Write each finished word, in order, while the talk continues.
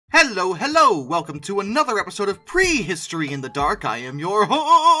Hello, welcome to another episode of Prehistory in the Dark. I am your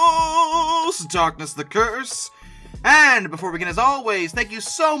host, Darkness the Curse. And before we begin, as always, thank you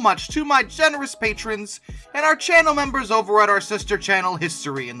so much to my generous patrons and our channel members over at our sister channel,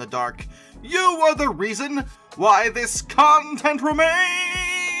 History in the Dark. You are the reason why this content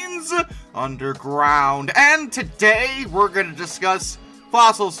remains underground. And today, we're going to discuss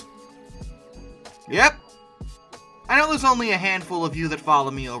fossils. Yep. I know there's only a handful of you that follow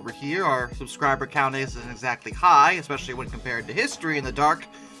me over here. Our subscriber count isn't exactly high, especially when compared to History in the Dark,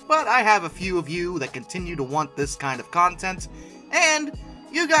 but I have a few of you that continue to want this kind of content, and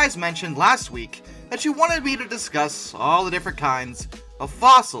you guys mentioned last week that you wanted me to discuss all the different kinds of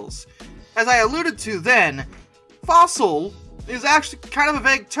fossils. As I alluded to then, fossil is actually kind of a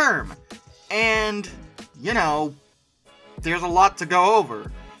vague term, and, you know, there's a lot to go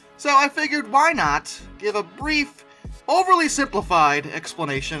over. So I figured why not give a brief, overly simplified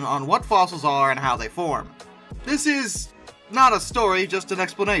explanation on what fossils are and how they form. This is not a story, just an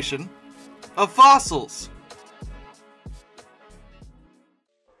explanation of fossils.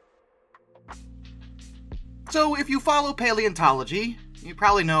 So if you follow paleontology, you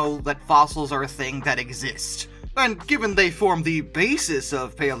probably know that fossils are a thing that exist. And given they form the basis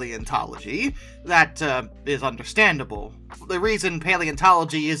of paleontology, that is understandable. The reason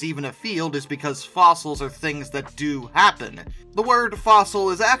paleontology is even a field is because fossils are things that do happen. The word fossil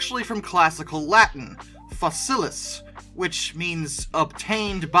is actually from classical Latin, fossilis, which means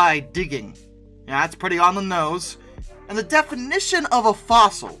obtained by digging. Yeah, that's pretty on the nose. And the definition of a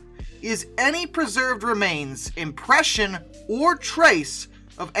fossil is any preserved remains, impression, or trace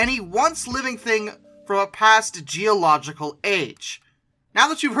of any once living thing from a past geological age. Now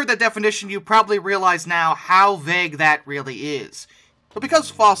that you've heard that definition, you probably realize now how vague that really is. But because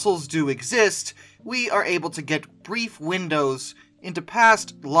fossils do exist, we are able to get brief windows into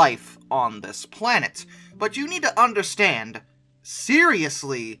past life on this planet. But you need to understand,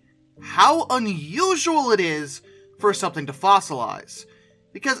 seriously, how unusual it is for something to fossilize.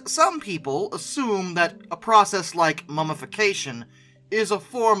 Because some people assume that a process like mummification is a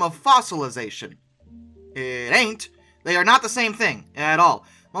form of fossilization. It ain't. They are not the same thing at all.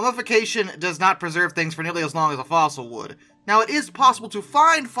 Mummification does not preserve things for nearly as long as a fossil would. Now, it is possible to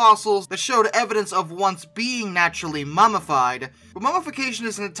find fossils that showed evidence of once being naturally mummified, but mummification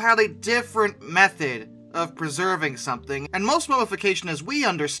is an entirely different method of preserving something, and most mummification as we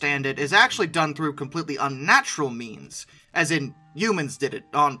understand it is actually done through completely unnatural means, as in humans did it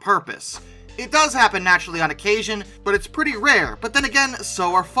on purpose. It does happen naturally on occasion, but it's pretty rare. But then again,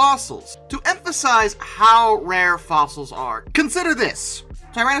 so are fossils. To emphasize how rare fossils are, consider this.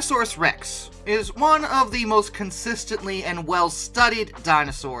 Tyrannosaurus rex is one of the most consistently and well-studied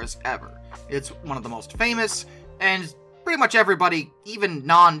dinosaurs ever. It's one of the most famous, and pretty much everybody, even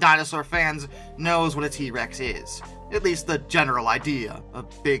non-dinosaur fans, knows what a T-Rex is. At least the general idea. A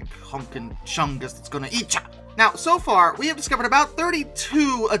big hunkin' chungus that's gonna eat ya. Now, so far, we have discovered about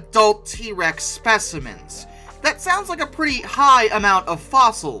 32 adult T-Rex specimens. That sounds like a pretty high amount of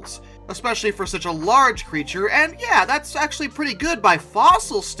fossils, especially for such a large creature, and yeah, that's actually pretty good by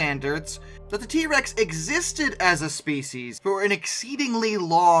fossil standards, that the T-Rex existed as a species for an exceedingly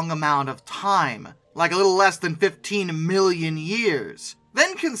long amount of time, like a little less than 15 million years.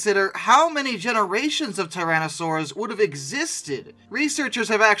 Then consider how many generations of tyrannosaurs would have existed. Researchers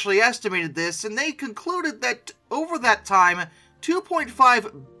have actually estimated this, and they concluded that over that time,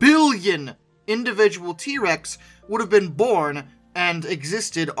 2.5 billion individual T-Rex would have been born and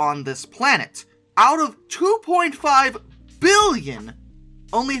existed on this planet. Out of 2.5 billion,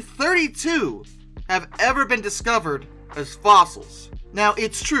 only 32 have ever been discovered as fossils. Now,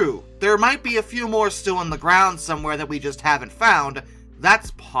 it's true, there might be a few more still in the ground somewhere that we just haven't found.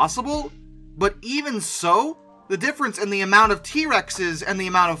 That's possible, but even so, the difference in the amount of T-Rexes and the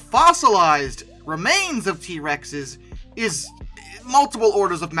amount of fossilized remains of T-Rexes is multiple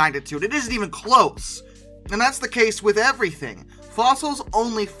orders of magnitude. It isn't even close. And that's the case with everything. Fossils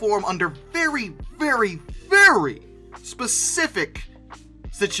only form under very, very, very specific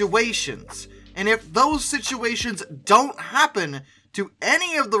situations. And if those situations don't happen to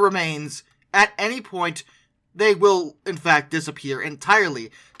any of the remains at any point, they will, in fact, disappear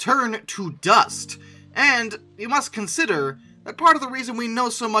entirely, turn to dust. And you must consider that part of the reason we know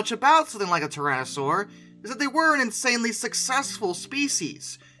so much about something like a tyrannosaur is that they were an insanely successful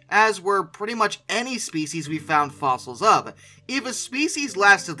species, as were pretty much any species we found fossils of. If a species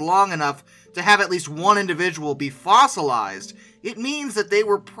lasted long enough to have at least one individual be fossilized, it means that they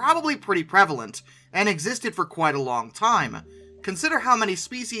were probably pretty prevalent and existed for quite a long time. Consider how many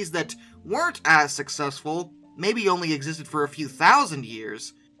species that weren't as successful maybe only existed for a few thousand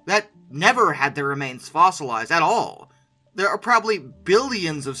years, that never had their remains fossilized at all. There are probably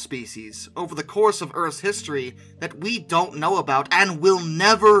billions of species over the course of Earth's history that we don't know about and will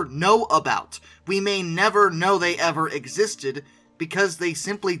never know about. We may never know they ever existed because they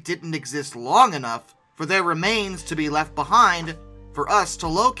simply didn't exist long enough for their remains to be left behind for us to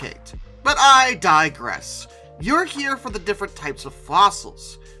locate. But I digress. You're here for the different types of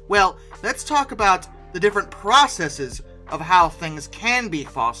fossils. Well, let's talk about the different processes of how things can be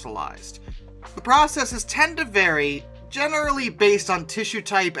fossilized. The processes tend to vary, generally based on tissue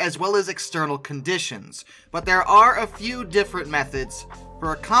type as well as external conditions, but there are a few different methods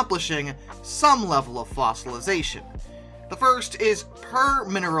for accomplishing some level of fossilization. The first is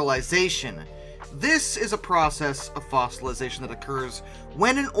permineralization. This is a process of fossilization that occurs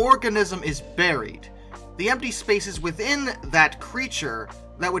when an organism is buried. The empty spaces within that creature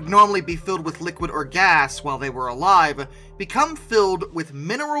that would normally be filled with liquid or gas while they were alive become filled with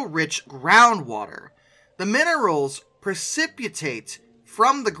mineral-rich groundwater. The minerals precipitate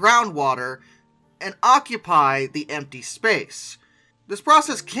from the groundwater and occupy the empty space. This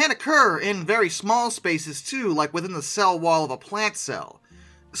process can occur in very small spaces too, like within the cell wall of a plant cell.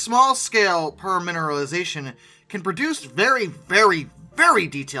 Small-scale permineralization can produce very, very, very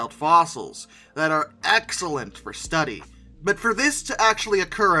detailed fossils that are excellent for study. But for this to actually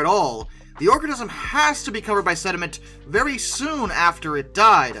occur at all, the organism has to be covered by sediment very soon after it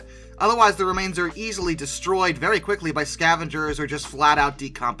died. Otherwise, the remains are easily destroyed very quickly by scavengers or just flat-out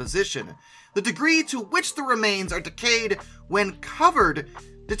decomposition. The degree to which the remains are decayed when covered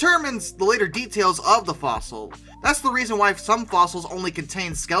determines the later details of the fossil. That's the reason why some fossils only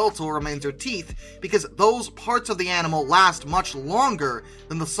contain skeletal remains or teeth, because those parts of the animal last much longer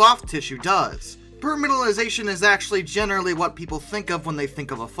than the soft tissue does. Permineralization is actually generally what people think of when they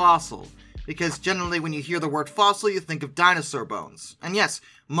think of a fossil, because generally when you hear the word fossil you think of dinosaur bones. And yes,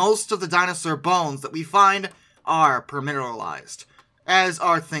 most of the dinosaur bones that we find are permineralized, as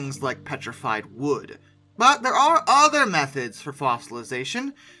are things like petrified wood. But there are other methods for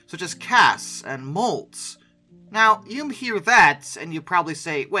fossilization, such as casts and molds. Now, you hear that, and you probably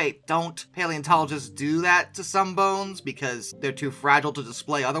say, wait, don't paleontologists do that to some bones because they're too fragile to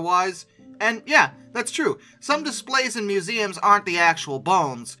display otherwise? And yeah, that's true. Some displays in museums aren't the actual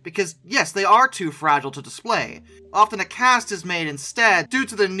bones, because yes, they are too fragile to display. Often a cast is made instead due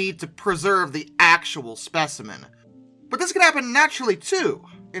to the need to preserve the actual specimen. But this can happen naturally too.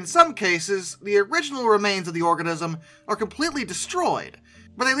 In some cases, the original remains of the organism are completely destroyed,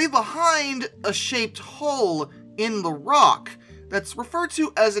 but they leave behind a shaped hole in the rock that's referred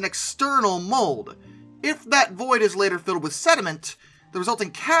to as an external mold. If that void is later filled with sediment, the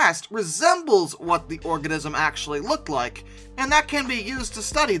resulting cast resembles what the organism actually looked like, and that can be used to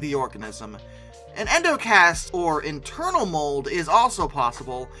study the organism. An endocast, or internal mold, is also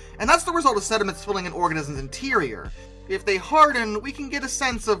possible, and that's the result of sediments filling an organism's interior. If they harden, we can get a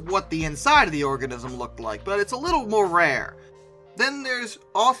sense of what the inside of the organism looked like, but it's a little more rare. Then there's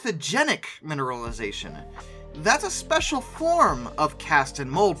authigenic mineralization. That's a special form of cast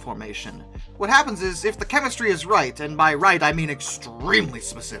and mold formation. What happens is, if the chemistry is right, and by right I mean extremely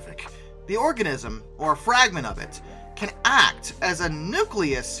specific, the organism, or a fragment of it, can act as a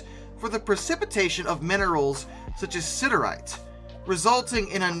nucleus for the precipitation of minerals such as siderite, resulting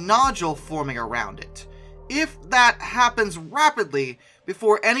in a nodule forming around it. If that happens rapidly,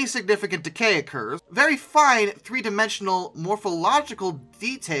 before any significant decay occurs, very fine three-dimensional morphological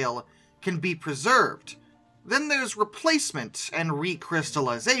detail can be preserved. Then there's replacement and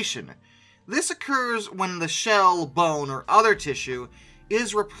recrystallization. This occurs when the shell, bone, or other tissue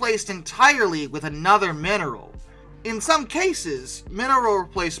is replaced entirely with another mineral. In some cases, mineral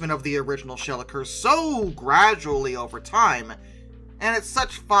replacement of the original shell occurs so gradually over time, and at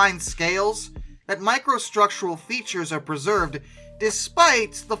such fine scales, that microstructural features are preserved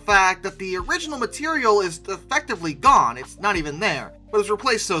despite the fact that the original material is effectively gone. It's not even there, but is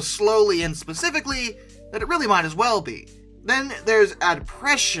replaced so slowly and specifically that it really might as well be. Then there's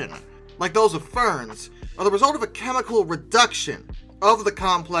adpression, like those of ferns, are the result of a chemical reduction of the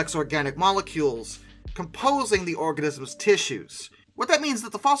complex organic molecules composing the organism's tissues. What that means is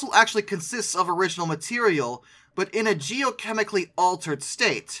that the fossil actually consists of original material, but in a geochemically altered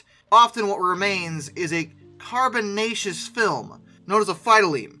state. Often what remains is a carbonaceous film, known as a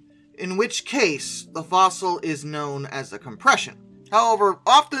phytoleme, in which case the fossil is known as a compression. However,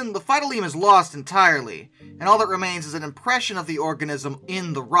 often the phytoleme is lost entirely, and all that remains is an impression of the organism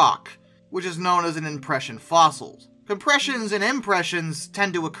in the rock, which is known as an impression fossil. Compressions and impressions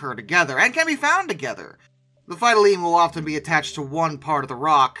tend to occur together, and can be found together. The phytoleme will often be attached to one part of the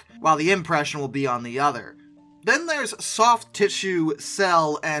rock, while the impression will be on the other. Then there's soft tissue,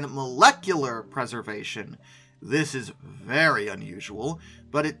 cell, and molecular preservation. This is very unusual,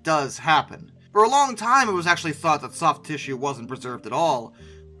 but it does happen. For a long time, it was actually thought that soft tissue wasn't preserved at all.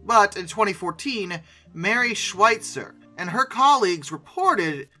 But in 2014, Mary Schweitzer and her colleagues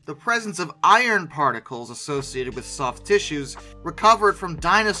reported the presence of iron particles associated with soft tissues recovered from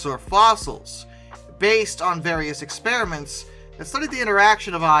dinosaur fossils. Based on various experiments that studied the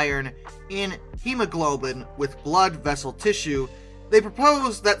interaction of iron in hemoglobin with blood vessel tissue, they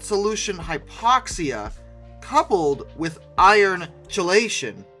proposed that solution hypoxia, coupled with iron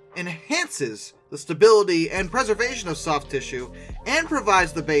chelation, enhances the stability and preservation of soft tissue and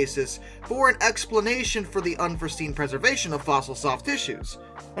provides the basis for an explanation for the unforeseen preservation of fossil soft tissues.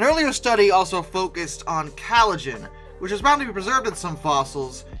 An earlier study also focused on collagen, which is bound to be preserved in some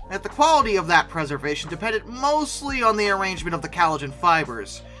fossils, and that the quality of that preservation depended mostly on the arrangement of the collagen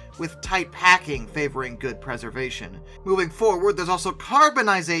fibers, with tight packing favoring good preservation. Moving forward, there's also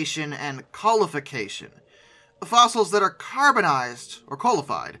carbonization and coalification. Fossils that are carbonized, or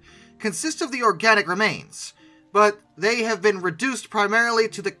coalified, consist of the organic remains, but they have been reduced primarily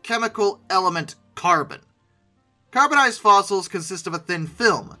to the chemical element carbon. Carbonized fossils consist of a thin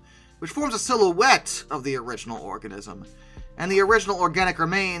film, which forms a silhouette of the original organism, and the original organic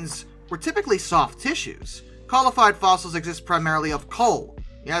remains were typically soft tissues. Coalified fossils exist primarily of coal.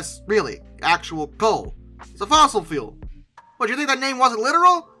 Yes, really, actual coal. It's a fossil fuel. What, do you think that name wasn't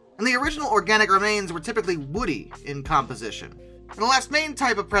literal? And the original organic remains were typically woody in composition. And the last main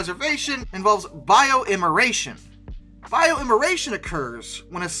type of preservation involves bioimmeration. Bioimmeration occurs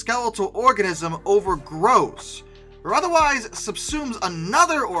when a skeletal organism overgrows, or otherwise subsumes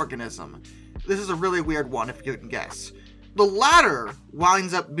another organism. This is a really weird one if you can guess. The latter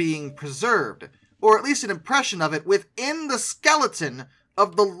winds up being preserved, or at least an impression of it, within the skeleton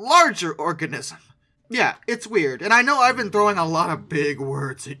of the larger organism. Yeah, it's weird, and I know I've been throwing a lot of big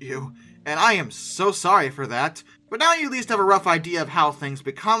words at you, and I am so sorry for that. But now you at least have a rough idea of how things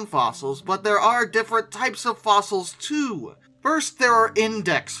become fossils, but there are different types of fossils too. First, there are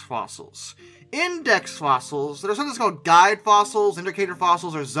index fossils. Index fossils, that are sometimes called guide fossils, indicator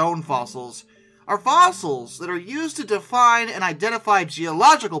fossils, or zone fossils, are fossils that are used to define and identify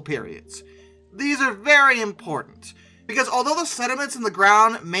geological periods. These are very important, because although the sediments in the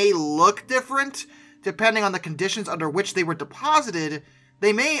ground may look different, depending on the conditions under which they were deposited,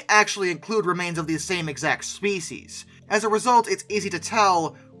 they may actually include remains of the same exact species. As a result, it's easy to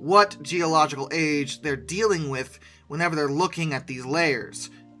tell what geological age they're dealing with whenever they're looking at these layers,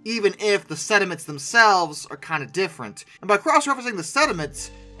 even if the sediments themselves are kind of different. And by cross-referencing the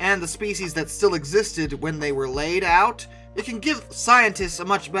sediments and the species that still existed when they were laid out, it can give scientists a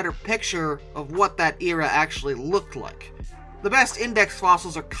much better picture of what that era actually looked like. The best index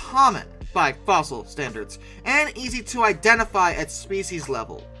fossils are common by fossil standards, and easy to identify at species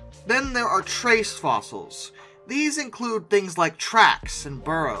level. Then there are trace fossils. These include things like tracks and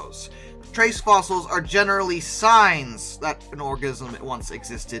burrows. Trace fossils are generally signs that an organism once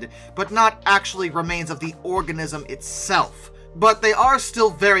existed, but not actually remains of the organism itself. But they are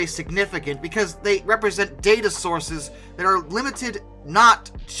still very significant because they represent data sources that are limited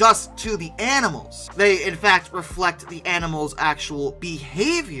not just to the animals. They, in fact, reflect the animal's actual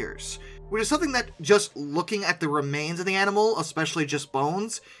behaviors, which is something that just looking at the remains of the animal, especially just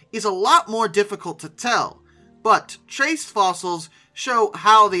bones, is a lot more difficult to tell. But trace fossils show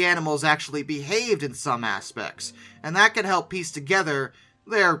how the animals actually behaved in some aspects, and that can help piece together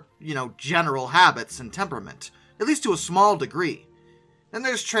their, general habits and temperament, at least to a small degree. Then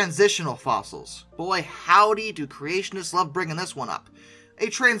there's transitional fossils. Boy, howdy do creationists love bringing this one up. A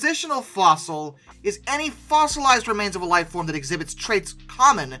transitional fossil is any fossilized remains of a life form that exhibits traits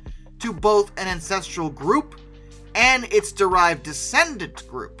common to both an ancestral group and its derived descendant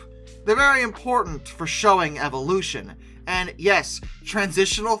group. They're very important for showing evolution, and yes,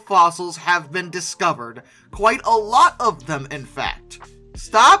 transitional fossils have been discovered. Quite a lot of them, in fact.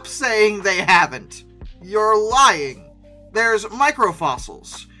 Stop saying they haven't. You're lying. There's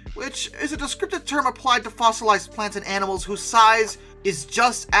microfossils, which is a descriptive term applied to fossilized plants and animals whose size is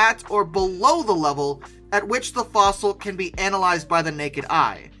just at or below the level at which the fossil can be analyzed by the naked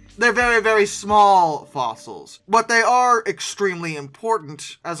eye. They're very, very small fossils, but they are extremely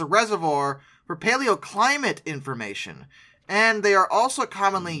important as a reservoir for paleoclimate information, and they are also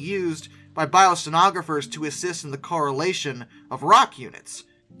commonly used by biostenographers to assist in the correlation of rock units.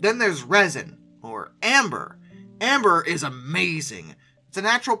 Then there's resin, or amber. Amber is amazing. It's a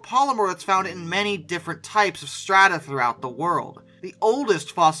natural polymer that's found in many different types of strata throughout the world. The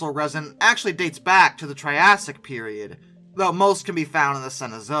oldest fossil resin actually dates back to the Triassic period, though most can be found in the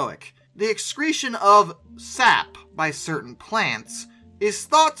Cenozoic. The excretion of sap by certain plants is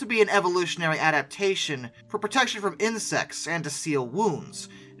thought to be an evolutionary adaptation for protection from insects and to seal wounds.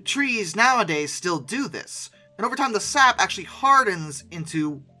 Trees nowadays still do this, and over time the sap actually hardens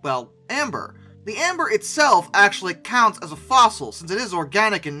into, well, amber. The amber itself actually counts as a fossil since it is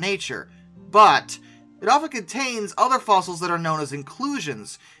organic in nature, but it often contains other fossils that are known as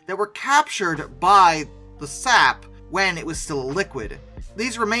inclusions that were captured by the sap when it was still a liquid.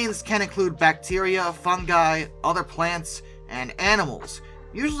 These remains can include bacteria, fungi, other plants, and animals,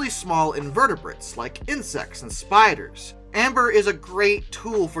 usually small invertebrates like insects and spiders. Amber is a great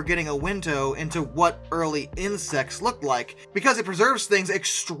tool for getting a window into what early insects looked like because it preserves things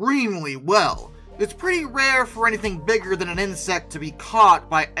extremely well. It's pretty rare for anything bigger than an insect to be caught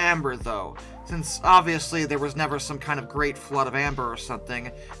by amber though, since obviously there was never some kind of great flood of amber or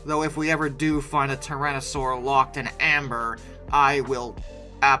something, though if we ever do find a tyrannosaur locked in amber, I will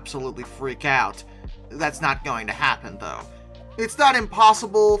absolutely freak out. That's not going to happen though. It's not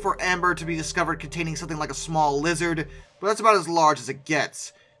impossible for amber to be discovered containing something like a small lizard, but that's about as large as it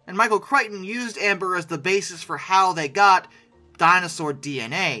gets. And Michael Crichton used amber as the basis for how they got dinosaur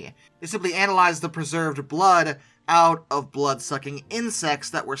DNA. They simply analyzed the preserved blood out of blood-sucking insects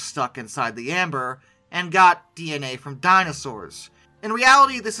that were stuck inside the amber, and got DNA from dinosaurs. In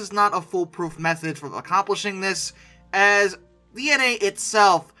reality, this is not a foolproof method for accomplishing this, as DNA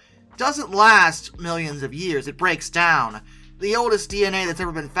itself doesn't last millions of years. It breaks down. The oldest DNA that's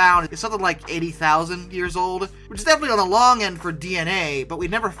ever been found is something like 80,000 years old, which is definitely on the long end for DNA, but we've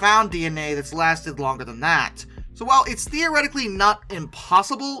never found DNA that's lasted longer than that. So while it's theoretically not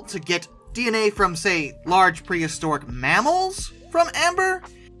impossible to get DNA from, say, large prehistoric mammals from amber,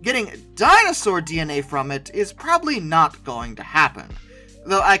 getting dinosaur DNA from it is probably not going to happen.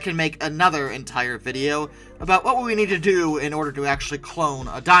 Though I can make another entire video about what we need to do in order to actually clone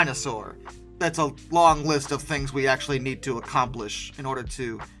a dinosaur. That's a long list of things we actually need to accomplish in order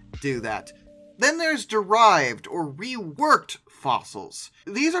to do that. Then there's derived or reworked fossils.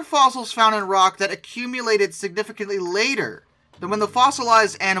 These are fossils found in rock that accumulated significantly later than when the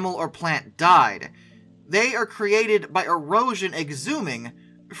fossilized animal or plant died. They are created by erosion exhuming,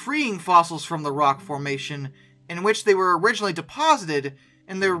 freeing fossils from the rock formation in which they were originally deposited,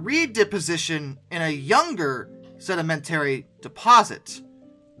 and their redeposition in a younger sedimentary deposit.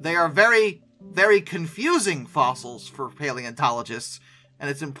 They are very, very confusing fossils for paleontologists, and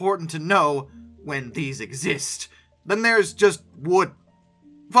it's important to know when these exist. Then there's just wood.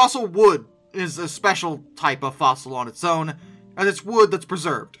 Fossil wood is a special type of fossil on its own, and it's wood that's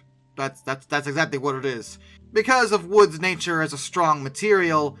preserved. That's exactly what it is. Because of wood's nature as a strong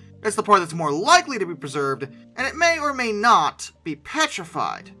material, it's the part that's more likely to be preserved, and it may or may not be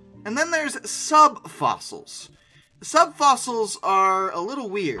petrified. And then there's subfossils. Subfossils are a little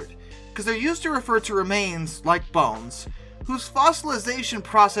weird, because they're used to refer to remains, like bones, whose fossilization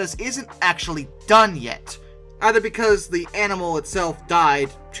process isn't actually done yet. Either because the animal itself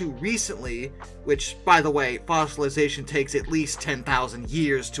died too recently, which, by the way, fossilization takes at least 10,000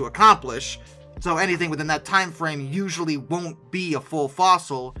 years to accomplish, so anything within that time frame usually won't be a full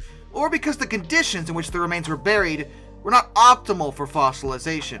fossil, or because the conditions in which the remains were buried were not optimal for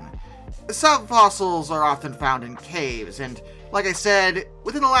fossilization. Subfossils are often found in caves, and like I said,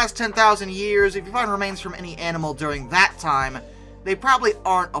 within the last 10,000 years, if you find remains from any animal during that time, they probably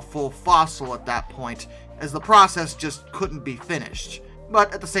aren't a full fossil at that point, as the process just couldn't be finished.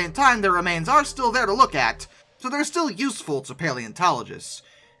 But at the same time, their remains are still there to look at, so they're still useful to paleontologists.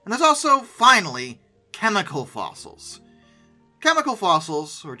 And there's also, finally, chemical fossils. Chemical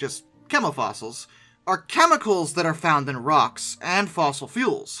fossils, or just chemofossils, are chemicals that are found in rocks and fossil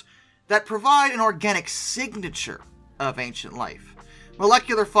fuels that provide an organic signature of ancient life.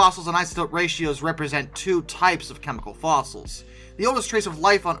 Molecular fossils and isotope ratios represent two types of chemical fossils. The oldest trace of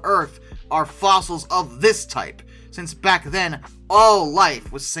life on Earth are fossils of this type, since back then all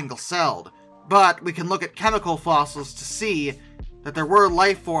life was single-celled. But we can look at chemical fossils to see that there were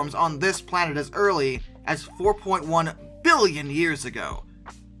life forms on this planet as early as 4.1 billion years ago.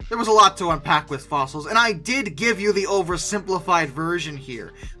 There was a lot to unpack with fossils, and I did give you the oversimplified version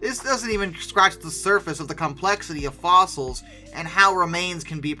here. This doesn't even scratch the surface of the complexity of fossils and how remains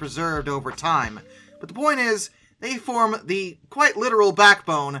can be preserved over time. But the point is, they form the quite literal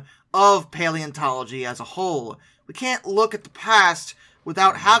backbone of paleontology as a whole. We can't look at the past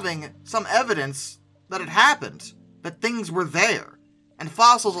without having some evidence that it happened, that things were there, and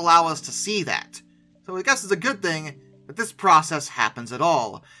fossils allow us to see that. So I guess it's a good thing that this process happens at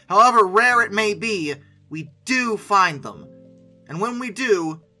all. However rare it may be, we do find them. And when we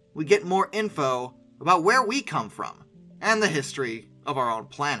do, we get more info about where we come from, and the history of our own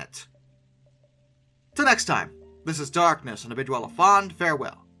planet. Till next time, this is Darkness, and I bid you all a fond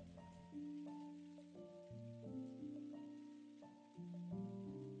farewell.